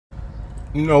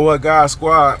You know what, guys,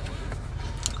 squad?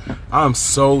 I'm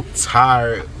so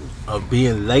tired of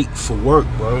being late for work,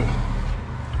 bro.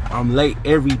 I'm late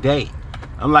every day.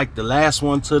 I'm like the last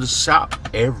one to the shop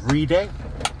every day.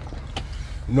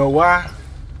 You know why?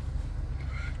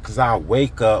 Because I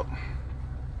wake up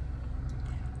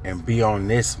and be on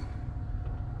this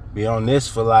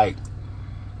for like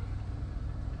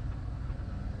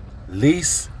at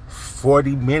least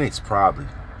 40 minutes, probably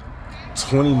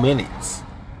 20 minutes.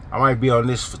 I might be on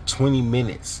this for 20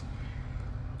 minutes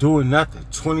doing nothing.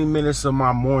 20 minutes of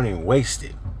my morning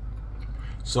wasted.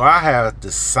 So I have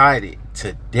decided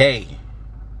today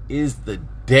is the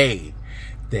day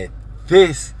that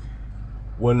this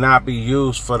will not be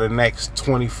used for the next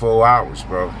 24 hours,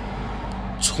 bro.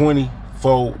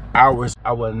 24 hours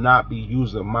I will not be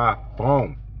using my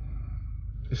phone.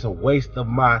 It's a waste of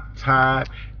my time,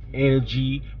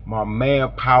 energy, my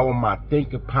manpower, my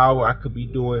thinking power. I could be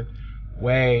doing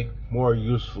way more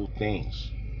useful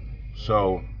things.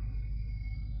 So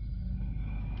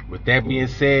with that being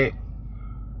said,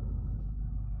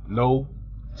 no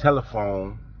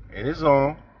telephone, and it's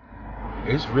on,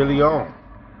 it's really on.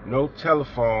 No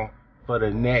telephone for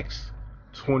the next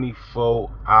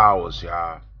 24 hours,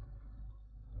 y'all.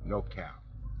 No cap.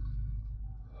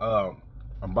 I'm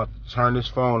about to turn this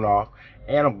phone off,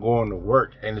 and I'm going to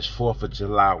work, and it's 4th of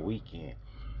July weekend.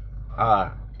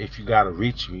 If you gotta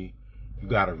reach me, you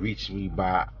gotta reach me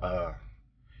by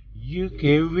you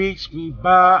can reach me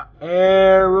by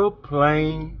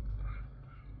aeroplane.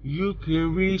 You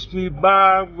can reach me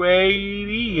by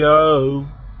radio.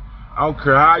 I don't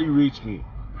care how you reach me.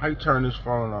 How you turn this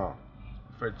phone off?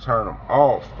 If I turn them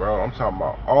off, bro. I'm talking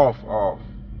about off.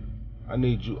 I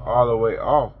need you all the way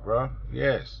off, bro.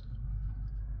 Yes.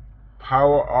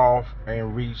 Power off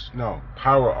and reach. No,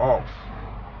 power off.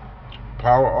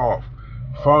 Power off.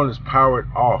 Phone is powered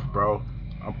off, bro.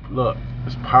 Look,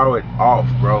 it's powered off,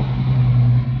 bro.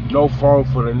 No phone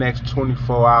for the next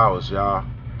 24 hours, y'all.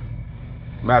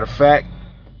 Matter of fact,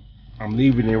 I'm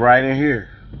leaving it right in here.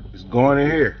 It's going in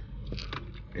here.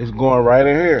 It's going right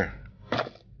in here.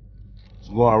 It's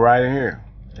going right in here.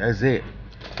 That's it.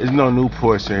 There's no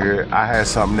Newports in here. I had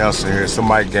something else in here.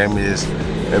 Somebody gave me this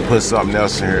and put something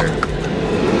else in here.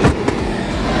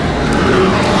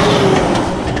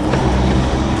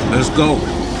 Let's go.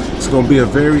 It's gonna be a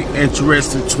very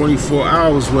interesting 24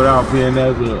 hours without being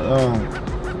able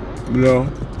to,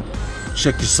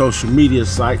 check your social media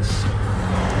sites.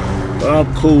 But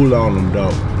I'm cool on them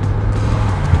though.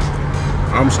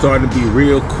 I'm starting to be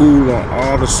real cool on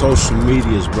all the social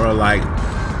medias, bro. Like,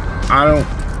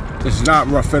 it's not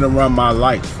finna run my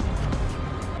life.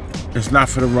 It's not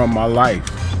finna run my life.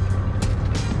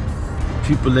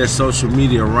 People let social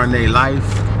media run their life,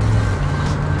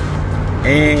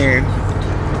 and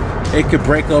it could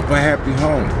break up a happy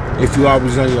home if you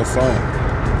always on your phone.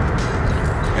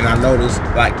 And I notice,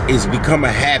 like, it's become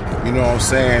a habit, you know what I'm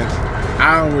saying?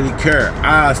 I don't really care.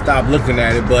 I stop looking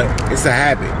at it, but it's a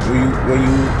habit. When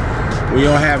you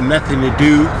don't have nothing to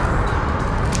do,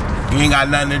 you ain't got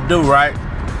nothing to do, right?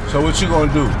 So what you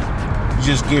gonna do? You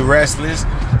just get restless,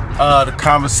 the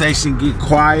conversation get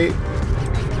quiet.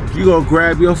 You gonna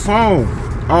grab your phone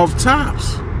off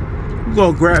tops. You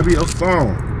gonna grab your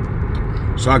phone.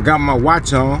 So I got my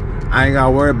watch on. I ain't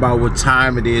gotta worry about what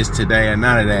time it is today or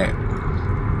none of that.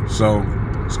 So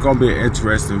it's gonna be an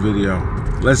interesting video.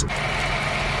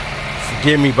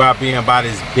 Forgive me by being by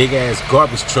this big ass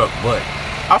garbage truck, but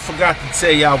I forgot to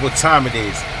tell y'all what time it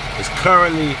is. It's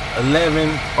currently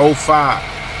 11:05.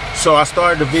 So I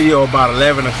started the video about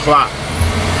 11 o'clock.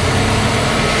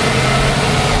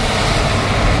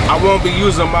 I won't be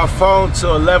using my phone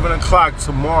till 11 o'clock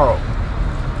tomorrow.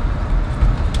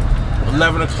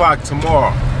 11 o'clock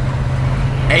tomorrow,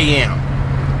 a.m.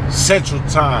 Central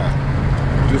Time.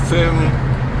 You feel me?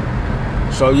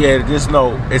 So yeah, just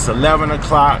know it's 11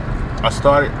 o'clock. I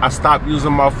stopped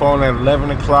using my phone at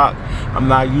 11 o'clock. I'm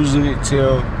not using it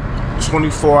till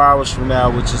 24 hours from now,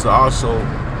 which is also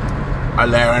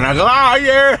 11. And I go, oh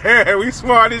yeah, we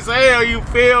smart as hell. You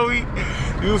feel me?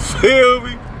 You feel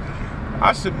me?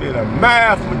 I should be a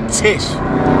mathematician.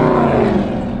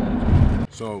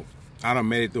 So I done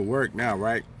made it to work now,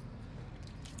 right?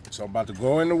 So I'm about to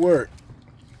go into work.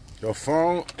 Your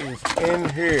phone is in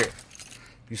here.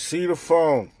 You see the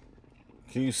phone?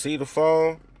 Can you see the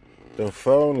phone? The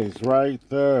phone is right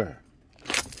there.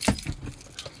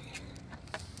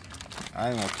 I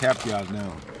ain't gonna cap y'all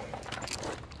now.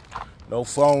 No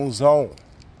phone's on.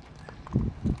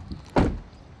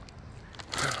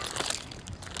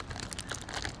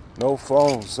 No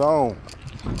phone's on.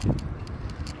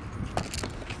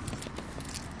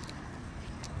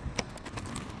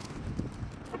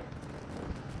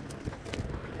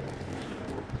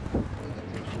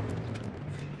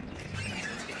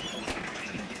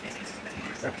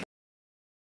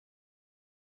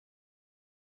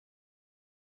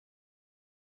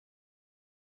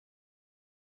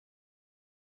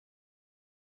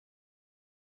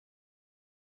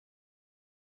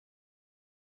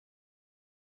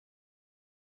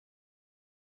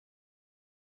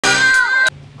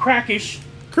 Crackish.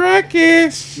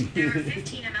 Crackish. There are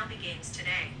 15 MLB games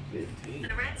today. The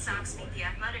Red Sox meet the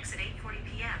Athletics at 8:40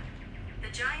 p.m. The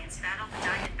Giants battle the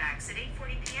Diamondbacks at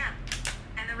 8:40 p.m.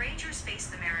 And the Rangers face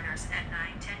the Mariners at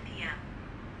 9:10 p.m.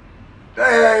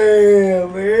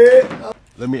 Damn, man.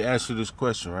 Let me ask you this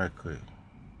question right quick.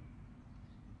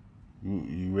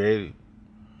 You ready?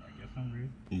 I guess I'm ready.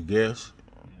 You guess?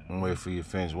 Yeah. I'm waiting for your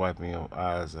finish wiping your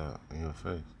eyes out in your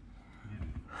face.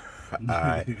 Yeah.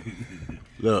 Alright.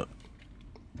 Look,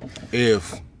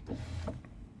 if,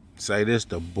 say this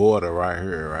the border right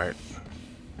here, right?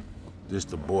 This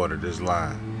the border, this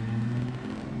line.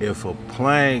 If a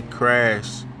plane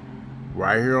crashed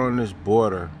right here on this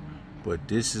border, but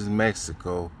this is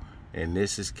Mexico and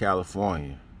this is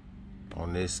California,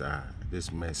 on this side,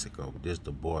 this Mexico, this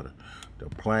the border. The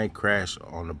plane crashed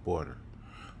on the border.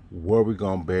 Where we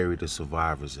gonna bury the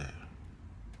survivors at?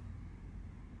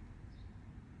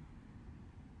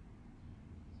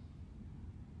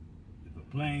 If a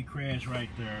plane crash right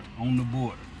there on the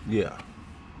border, Yeah.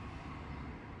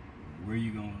 where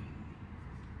you gonna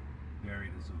bury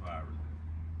the survivors?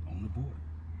 On the border.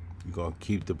 You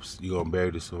gonna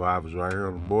bury the survivors right here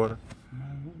on the border?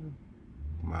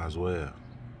 Might as well.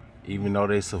 Even though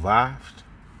they survived?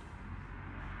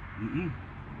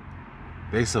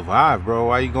 They survived, bro.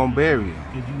 Why you gonna bury them?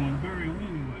 Because you want to bury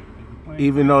them anyway.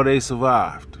 Even though they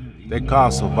survived. They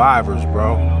call survivors,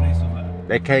 bro.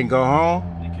 They can't go home?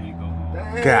 They can't go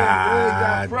home.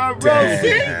 God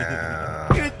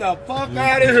damn. Get the fuck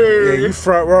out of here. Yeah, you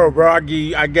front row, bro. I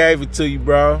gave it to you,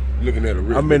 bro. Looking at a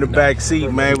rich I'm in the back seat,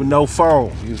 man, with no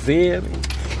phone. You feel me?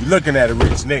 You looking at a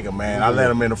rich nigga, man. I let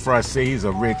him in the front seat. He's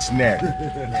a rich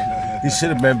nigga. He should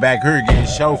have been back here getting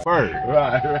chauffeured.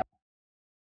 Right.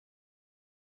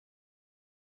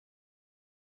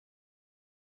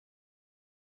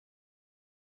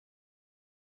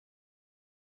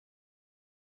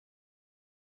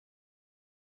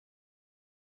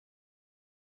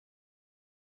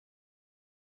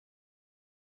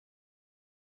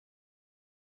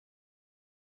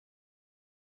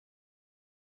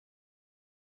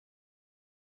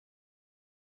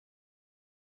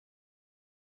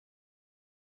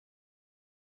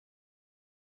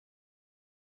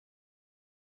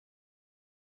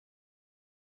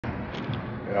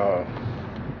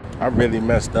 I really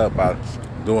messed up by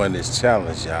doing this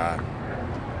challenge, y'all.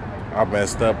 I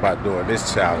messed up by doing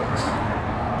this challenge.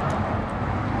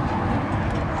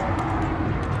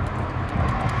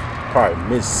 Probably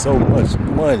missed so much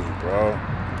money, bro.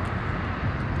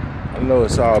 I know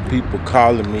it's all people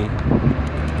calling me.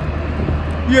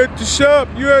 You at the shop?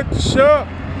 You at the shop?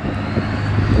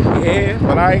 Yeah,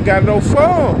 but I ain't got no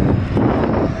phone.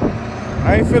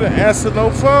 I ain't finna answer no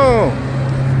phone.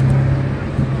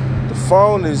 The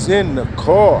phone is in the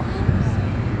car.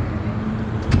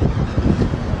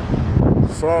 The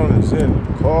phone is in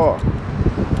the car.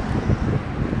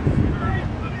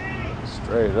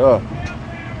 Straight up.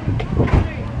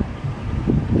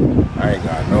 I ain't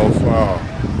got no phone.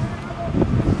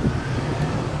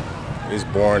 It's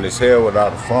boring as hell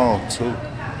without a phone, too.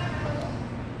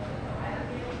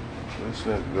 This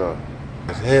nigga go.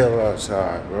 It's hell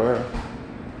outside, bro.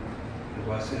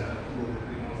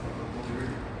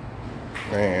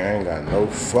 Man, I ain't got no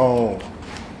phone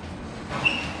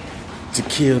to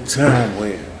kill time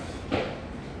with.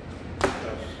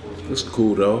 It's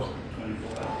cool though.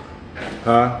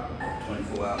 Huh?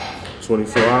 24 hours.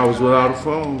 24 hours without a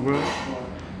phone, bro.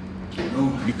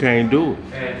 You can't do it.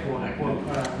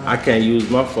 I can't use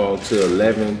my phone till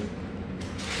 11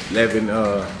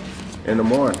 in the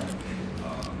morning.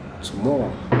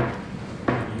 Tomorrow.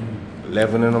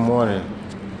 11 in the morning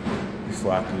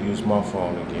before I can use my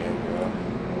phone again, bro.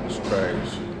 It's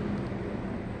crazy.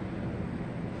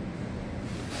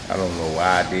 I don't know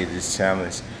why I did this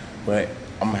challenge, but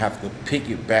I'm gonna have to pick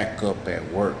it back up at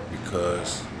work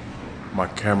because my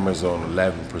camera's on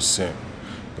 11%.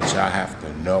 But y'all have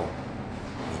to know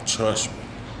and trust me,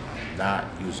 not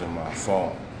using my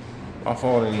phone. My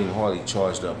phone ain't even hardly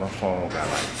charged up. My phone got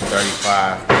like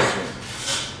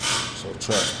 35%. So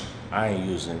trust me, I ain't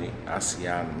using it. I'll see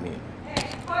y'all in a minute.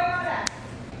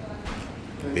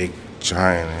 Big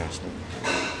giant ass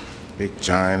nigga. Big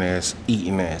giant ass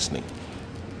eating ass nigga.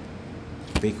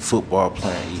 Big football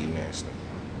playing eating ass nigga.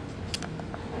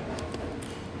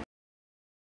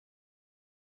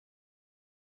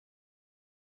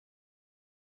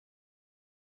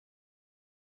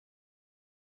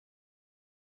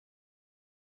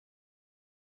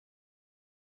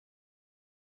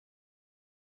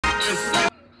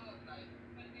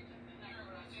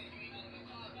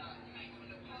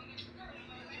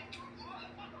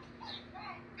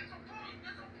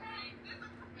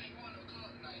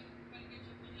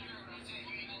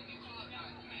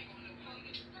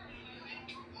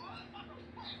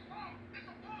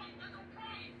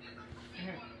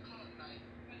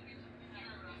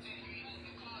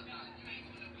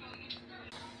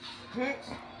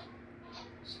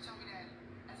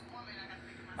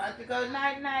 About to go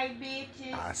night-night,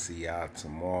 bitches. I'll see y'all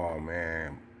tomorrow,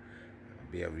 man.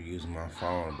 I'll be able to use my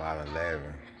phone about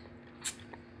 11.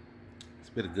 It's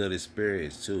been a good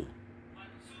experience, too.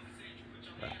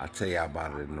 I'll tell y'all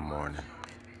about it in the morning.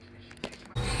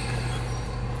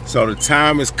 So the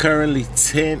time is currently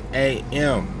 10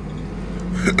 a.m.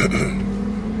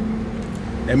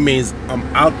 That means I'm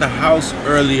out the house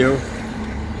earlier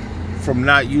from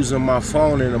not using my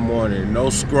phone in the morning. No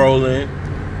scrolling,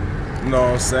 you know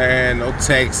what I'm saying? No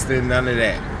texting, none of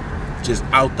that. Just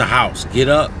out the house. Get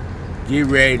up, get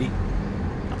ready.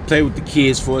 I play with the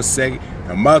kids for a second.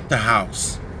 I'm out the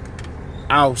house.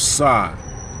 Outside.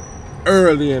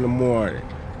 Early in the morning.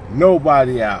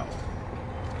 Nobody out.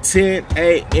 10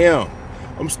 a.m.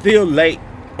 I'm still late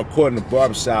according to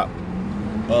barbershop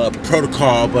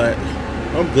protocol, but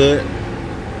I'm good.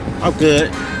 I'm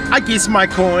good. I get my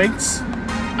coins.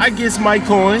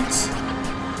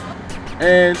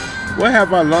 And what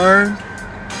have I learned?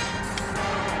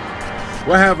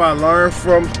 What have I learned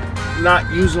from not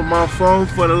using my phone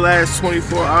for the last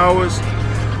 24 hours?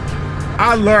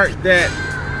 I learned that,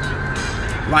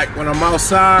 like, when I'm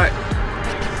outside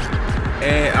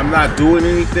and I'm not doing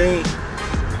anything,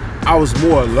 I was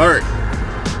more alert.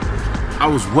 I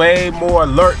was way more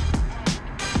alert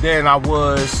than I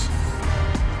was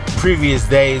previous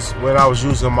days when I was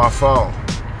using my phone.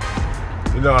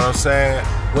 You know what I'm saying?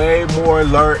 Way more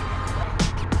alert.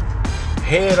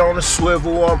 Head on a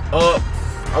swivel, I'm up.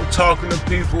 I'm talking to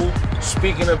people,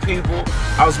 speaking to people.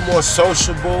 I was more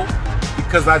sociable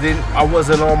because I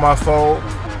wasn't on my phone.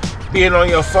 Being on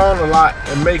your phone a lot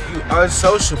and make you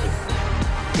unsociable.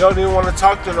 You don't even want to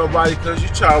talk to nobody because you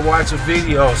try to watch a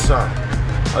video or something.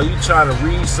 Or you try to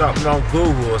read something on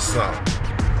Google or something.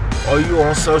 Or you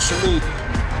on social media.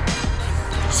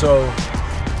 So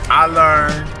I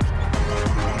learned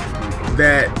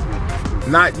that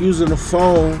not using the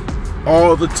phone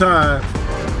all the time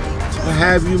will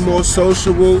have you more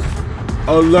sociable,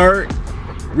 alert,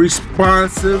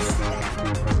 responsive,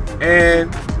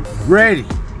 and ready.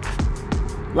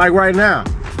 Like right now,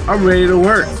 I'm ready to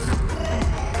work.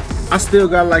 I still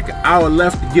got like an hour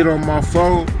left to get on my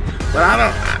phone, but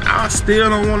I still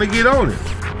don't want to get on it.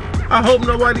 I hope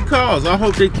nobody calls. I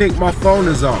hope they think my phone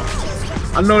is off.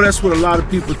 I know that's what a lot of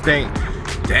people think.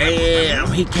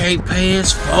 Damn, he can't pay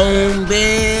his phone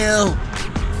bill.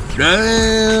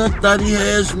 Damn, I thought he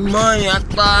had some money. I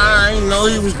didn't know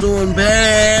he was doing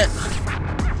bad.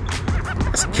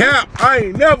 That's cap. I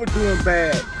ain't never doing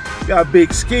bad. Got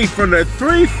big ski from the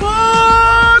 3-4.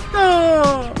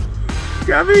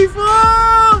 Got me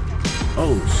far.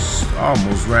 Oh, I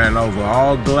almost ran over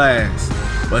all glass.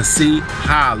 But see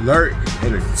how alert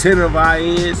and attentive I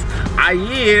is.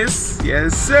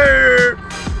 Yes sir.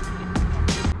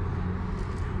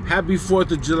 Happy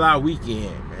 4th of July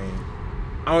weekend, man.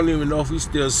 I don't even know if we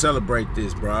still celebrate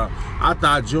this, bro. I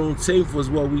thought Juneteenth was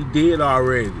what we did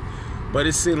already. But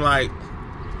it seemed like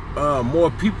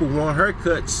more people want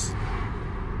haircuts.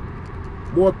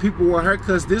 More people want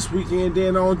haircuts this weekend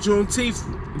than on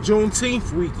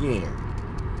Juneteenth weekend.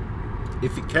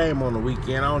 If it came on the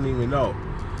weekend, I don't even know.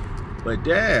 But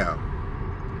damn,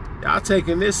 y'all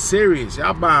taking this serious.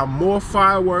 Y'all buying more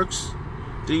fireworks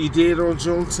than you did on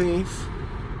Juneteenth.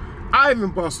 I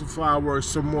even bought some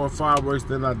more fireworks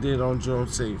than I did on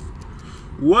Juneteenth.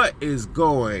 What is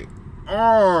going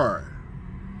on?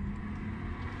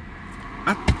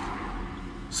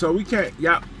 So we can't,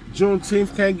 y'all,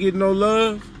 Juneteenth can't get no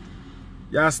love?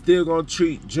 Y'all still gonna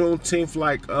treat Juneteenth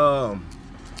like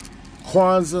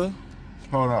Kwanzaa?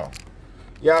 Hold on.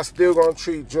 Y'all still gonna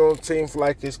treat Juneteenth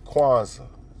like it's Kwanzaa?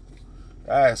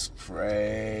 That's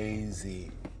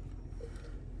crazy.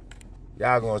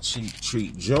 Y'all gonna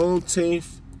treat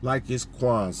Juneteenth like it's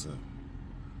Kwanzaa.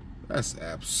 That's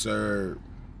absurd.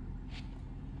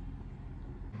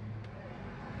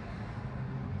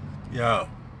 Yo.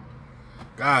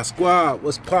 God Squad,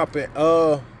 what's poppin'?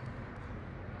 Damn,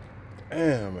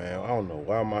 man, I don't know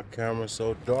why my camera's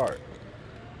so dark.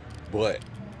 But,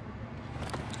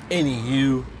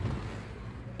 anyways,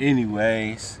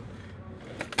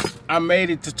 I made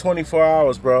it to 24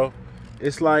 hours, bro.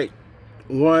 It's like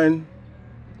it's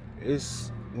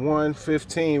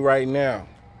 1:15 right now.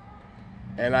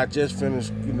 And I just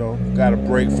finished, got a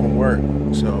break from work.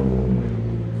 So,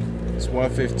 it's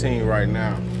 1:15 right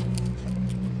now.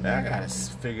 I gotta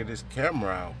figure this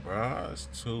camera out, bro. It's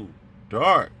too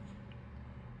dark.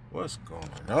 What's going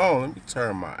on? Let me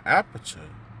turn my aperture.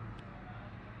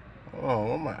 Oh,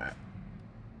 what am I?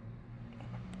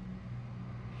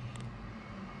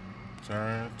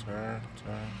 Turn.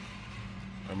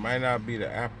 It might not be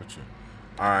the aperture.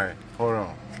 All right, hold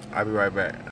on. I'll be right back.